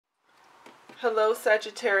Hello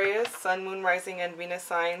Sagittarius, Sun, Moon, Rising, and Venus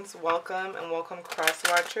signs. Welcome and welcome cross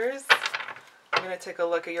watchers. I'm going to take a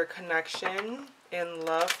look at your connection in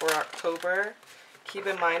love for October. Keep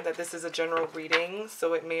in mind that this is a general reading,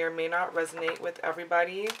 so it may or may not resonate with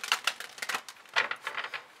everybody.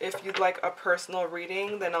 If you'd like a personal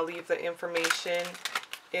reading, then I'll leave the information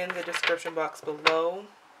in the description box below.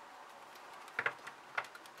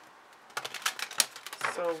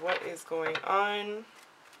 So what is going on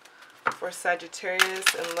for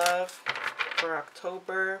Sagittarius in love for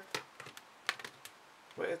October?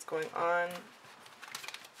 What is going on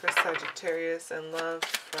for Sagittarius in love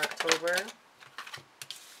for October?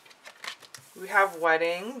 We have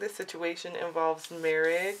wedding. This situation involves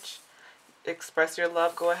marriage. Express your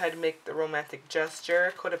love. Go ahead and make the romantic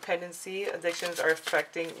gesture. Codependency. Addictions are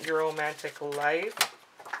affecting your romantic life.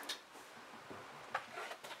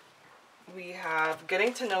 We have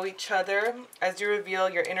getting to know each other. As you reveal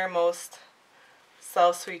your innermost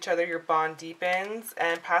selves to each other, your bond deepens.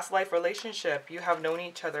 And past life relationship. You have known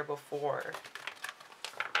each other before.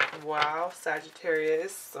 Wow,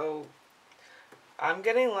 Sagittarius. So I'm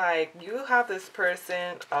getting like you have this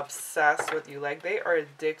person obsessed with you. Like they are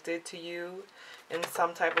addicted to you in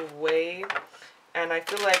some type of way. And I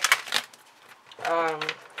feel like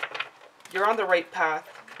you're on the right path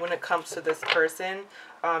when it comes to this person.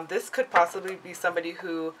 This could possibly be somebody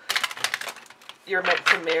who you're meant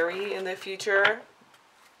to marry in the future.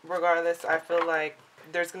 Regardless, I feel like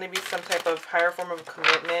there's going to be some type of higher form of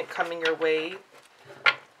commitment coming your way.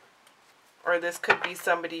 Or this could be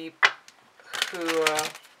somebody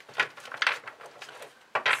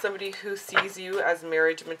who sees you as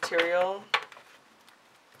marriage material.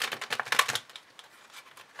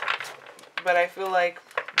 But I feel like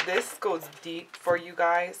this goes deep for you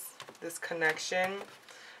guys, this connection.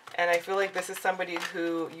 And I feel like this is somebody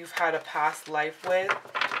who you've had a past life with.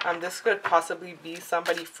 This could possibly be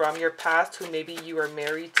somebody from your past who maybe you are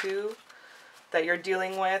married to that you're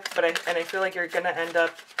dealing with. But I feel like you're going to end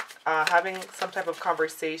up having some type of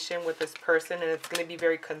conversation with this person, and it's going to be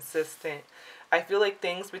very consistent. I feel like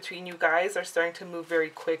things between you guys are starting to move very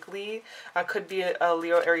quickly. Could be a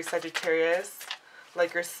Leo, Aries, Sagittarius,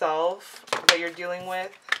 like yourself, that you're dealing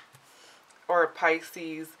with, or a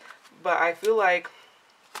Pisces. But I feel like,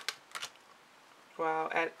 wow,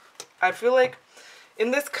 and I feel like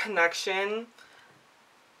in this connection,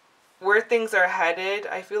 where things are headed,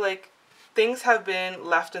 I feel like things have been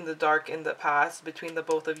left in the dark in the past between the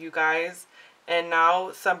both of you guys. And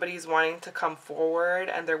now somebody's wanting to come forward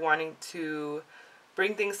and they're wanting to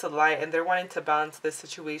bring things to light, and they're wanting to balance this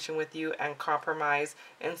situation with you and compromise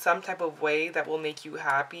in some type of way that will make you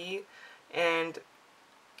happy. And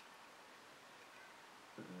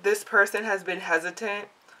this person has been hesitant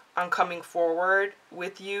on coming forward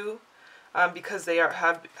with you because they have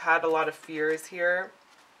had a lot of fears here.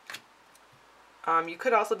 You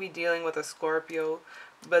could also be dealing with a Scorpio,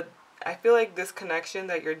 but I feel like this connection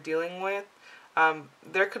that you're dealing with,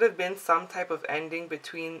 there could have been some type of ending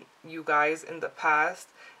between you guys in the past,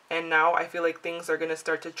 and now I feel like things are going to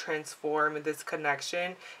start to transform in this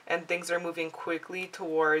connection, and things are moving quickly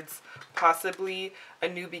towards possibly a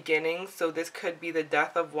new beginning. So this could be the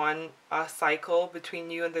death of one cycle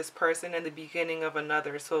between you and this person and the beginning of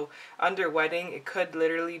another. So under wedding, it could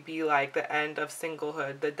literally be like the end of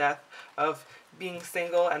singlehood, the death of being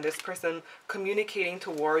single, and this person communicating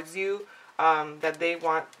towards you that they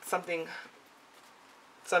want something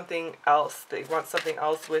else. They want something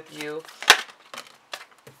else with you.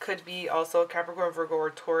 Could be also Capricorn, Virgo, or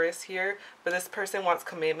Taurus here, but this person wants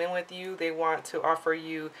commitment with you. They want to offer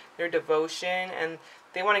you their devotion, and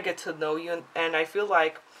they want to get to know you. And I feel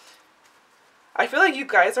like you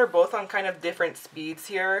guys are both on kind of different speeds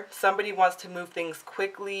here. Somebody wants to move things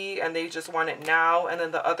quickly and they just want it now, and then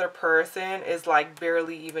the other person is like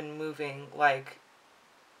barely even moving,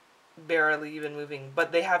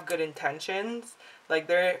 but they have good intentions. Like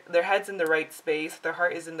their head's in the right space, their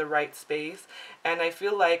heart is in the right space, and I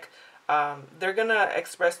feel like they're gonna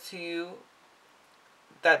express to you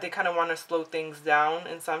that they kind of want to slow things down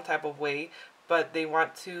in some type of way, but they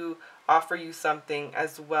want to offer you something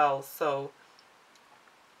as well. So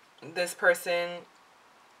this person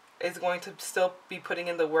is going to still be putting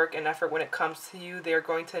in the work and effort when it comes to you. They're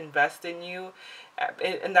going to invest in you,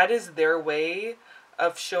 and that is their way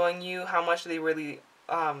of showing you how much they really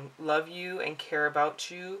love you and care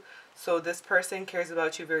about you. So this person cares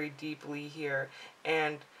about you very deeply here,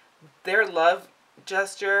 and their love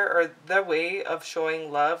gesture, or their way of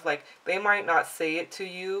showing love, like they might not say it to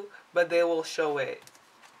you, but they will show it.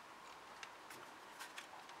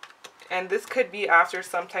 And this could be after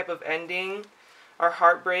some type of ending or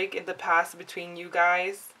heartbreak in the past between you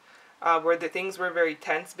guys. where the things were very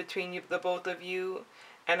tense between you, the both of you.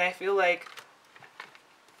 And I feel like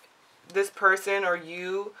this person or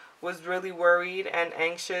you was really worried and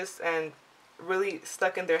anxious and really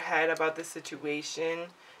stuck in their head about the situation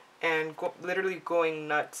and literally going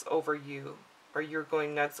nuts over you, or you're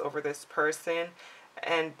going nuts over this person.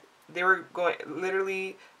 And they were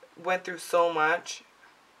literally went through so much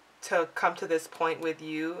to come to this point with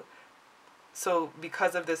you. So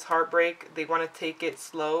because of this heartbreak, they want to take it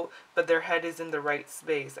slow, but their head is in the right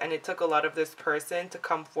space. And it took a lot of this person to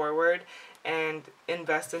come forward and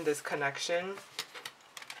invest in this connection.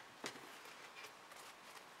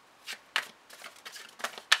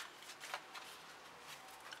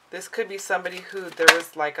 This could be somebody who there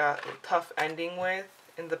was like a tough ending with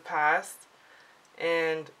in the past.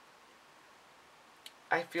 And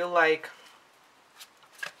I feel like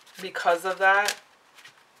because of that,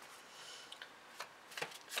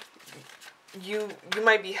 you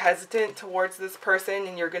might be hesitant towards this person,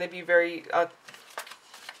 and you're going to be very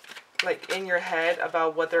like in your head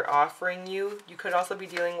about what they're offering you. You could also be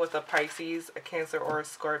dealing with a Pisces, a Cancer, or a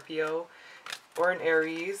Scorpio, or an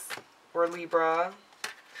Aries, or Libra.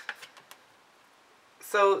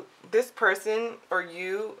 So this person or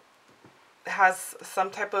you has some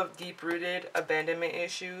type of deep-rooted abandonment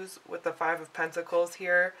issues with the Five of Pentacles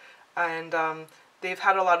here. And they've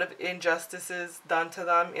had a lot of injustices done to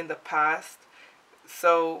them in the past.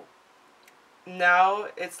 So now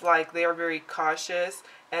it's like they are very cautious,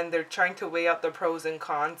 and they're trying to weigh out the pros and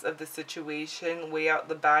cons of the situation, weigh out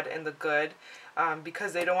the bad and the good,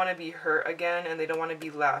 because they don't want to be hurt again, and they don't want to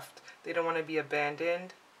be left. They don't want to be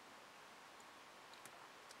abandoned.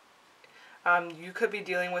 You could be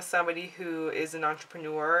dealing with somebody who is an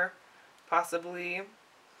entrepreneur, possibly.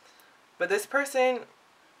 But this person,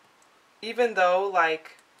 even though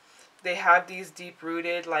like they have these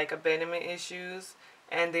deep-rooted like abandonment issues,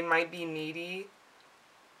 and they might be needy,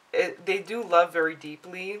 they do love very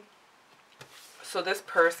deeply. So this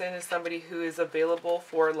person is somebody who is available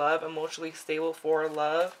for love, emotionally stable for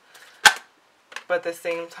love. But at the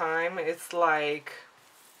same time, it's like,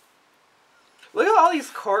 look at all these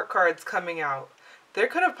court cards coming out. There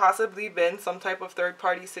could have possibly been some type of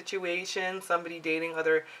third-party situation, somebody dating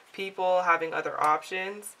other people, having other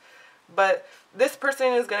options. But this person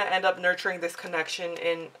is going to end up nurturing this connection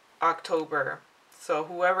in October. So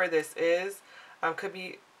whoever this is, could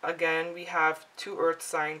be, again, we have 2 earth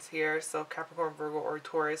signs here. So Capricorn, Virgo, or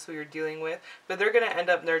Taurus, who you're dealing with. But they're going to end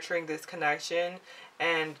up nurturing this connection.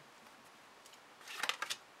 And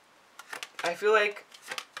I feel like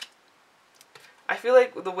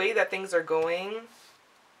the way that things are going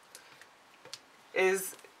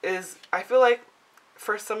is I feel like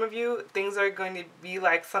for some of you, things are going to be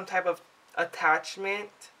like some type of attachment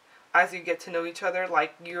as you get to know each other.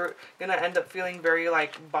 Like you're going to end up feeling very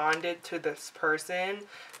like bonded to this person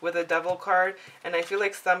with a Devil card. And I feel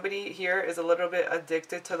like somebody here is a little bit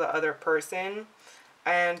addicted to the other person.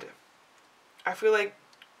 And I feel like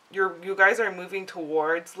you guys are moving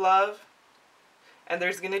towards love. And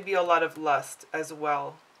there's going to be a lot of lust as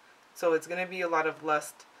well. So it's going to be a lot of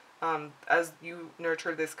lust as you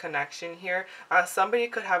nurture this connection here. Somebody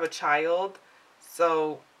could have a child.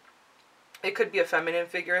 So it could be a feminine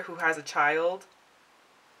figure who has a child.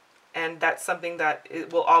 And that's something that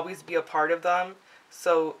it will always be a part of them.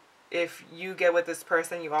 So if you get with this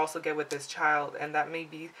person, you also get with this child. And that may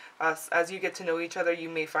be, as you get to know each other, you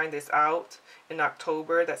may find this out in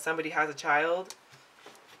October that somebody has a child.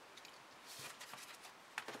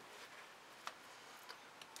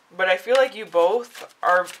 But I feel like you both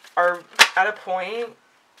are at a point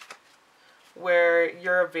where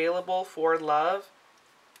you're available for love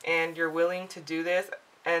and you're willing to do this.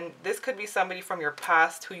 And this could be somebody from your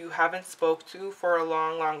past who you haven't spoke to for a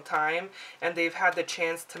long, long time. And they've had the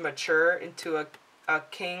chance to mature into a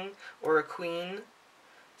king or a queen.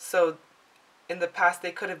 So in the past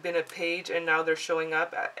they could have been a page, and now they're showing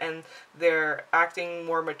up and they're acting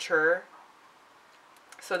more mature.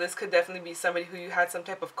 So this could definitely be somebody who you had some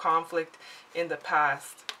type of conflict in the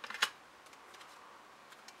past.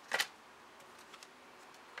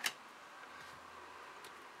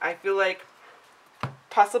 I feel like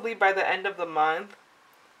possibly by the end of the month,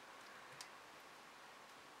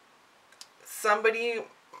 somebody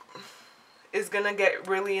is going to get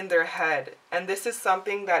really in their head. And this is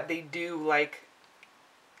something that they do, like,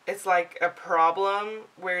 it's like a problem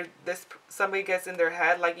where somebody gets in their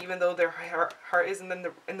head, like even though their heart isn't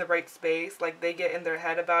in the right space, like they get in their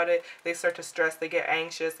head about it, they start to stress, they get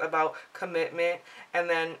anxious about commitment, and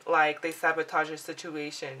then like they sabotage a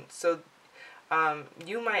situation. So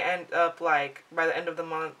you might end up like by the end of the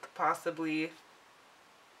month possibly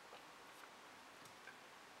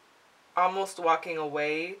almost walking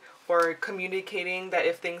away or communicating that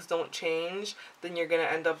if things don't change, then you're going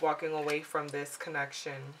to end up walking away from this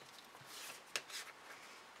connection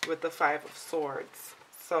with the Five of Swords.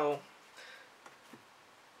 So,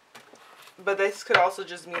 but this could also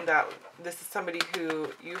just mean that this is somebody who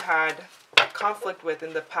you had conflict with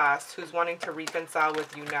in the past who's wanting to reconcile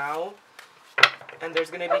with you now. And there's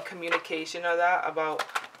going to be communication of that about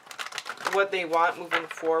what they want moving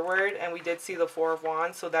forward. And we did see the Four of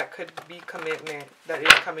Wands, so that could be commitment that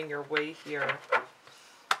is coming your way here.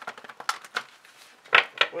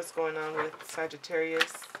 What's going on with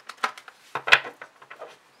Sagittarius?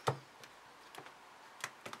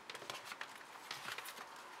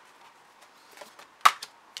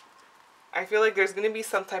 I feel like there's going to be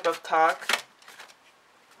some type of talk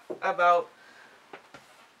about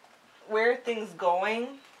where things going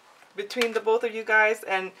between the both of you guys,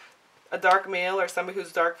 and a dark male or somebody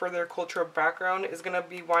who's dark for their cultural background is going to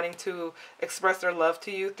be wanting to express their love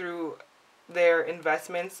to you through their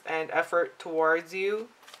investments and effort towards you.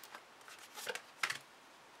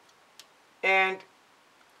 And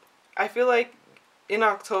I feel like in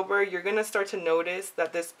October, you're going to start to notice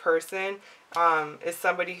that this person is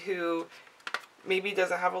somebody who maybe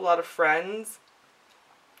doesn't have a lot of friends,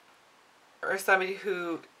 or somebody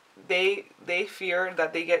who they fear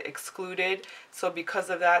that they get excluded, so because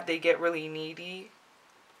of that they get really needy,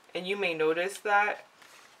 and you may notice that.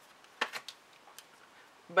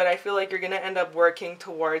 But I feel like you're going to end up working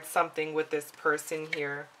towards something with this person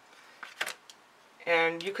here.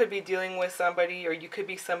 And you could be dealing with somebody, or you could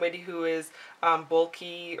be somebody who is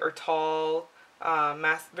bulky or tall,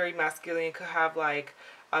 very masculine, could have like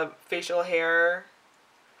facial hair.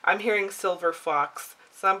 I'm hearing silver fox.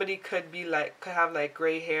 Somebody could have like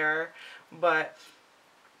gray hair, but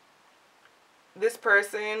this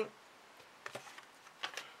person,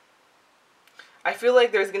 I feel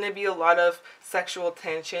like there's going to be a lot of sexual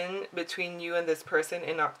tension between you and this person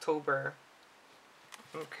in October.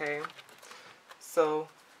 Okay. So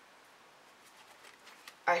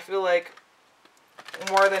I feel like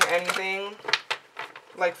more than anything,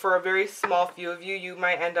 like for a very small few of you, you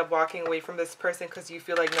might end up walking away from this person because you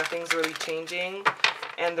feel like nothing's really changing,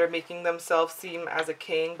 and they're making themselves seem as a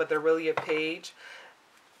king, but they're really a page.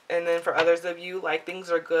 And then for others of you, like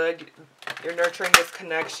things are good, you're nurturing this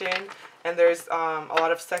connection, and there's a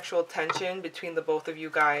lot of sexual tension between the both of you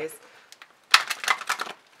guys.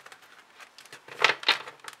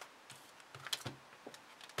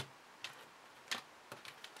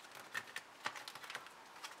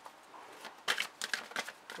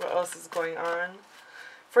 What else is going on?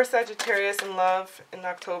 For Sagittarius in love in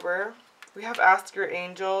October, we have ask your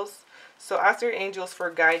angels. So ask your angels for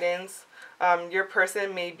guidance. Your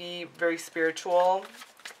person may be very spiritual,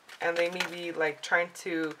 and they may be like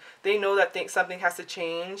they know that something has to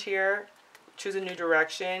change here, choose a new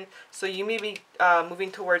direction. So you may be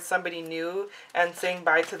moving towards somebody new and saying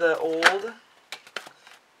bye to the old.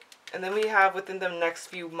 And then we have within the next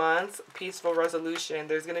few months, peaceful resolution.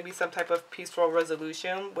 There's going to be some type of peaceful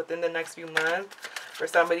resolution within the next few months, where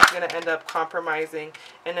somebody's going to end up compromising.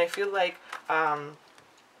 And I feel like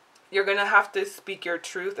you're going to have to speak your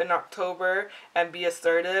truth in October and be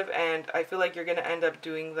assertive. And I feel like you're going to end up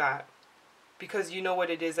doing that because you know what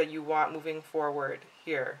it is that you want moving forward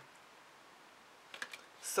here.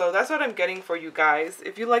 So that's what I'm getting for you guys.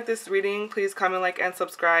 If you like this reading, please comment, like, and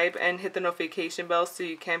subscribe, and hit the notification bell so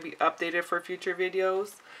you can be updated for future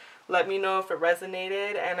videos. Let me know if it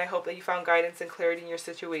resonated, and I hope that you found guidance and clarity in your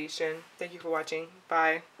situation. Thank you for watching.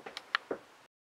 Bye.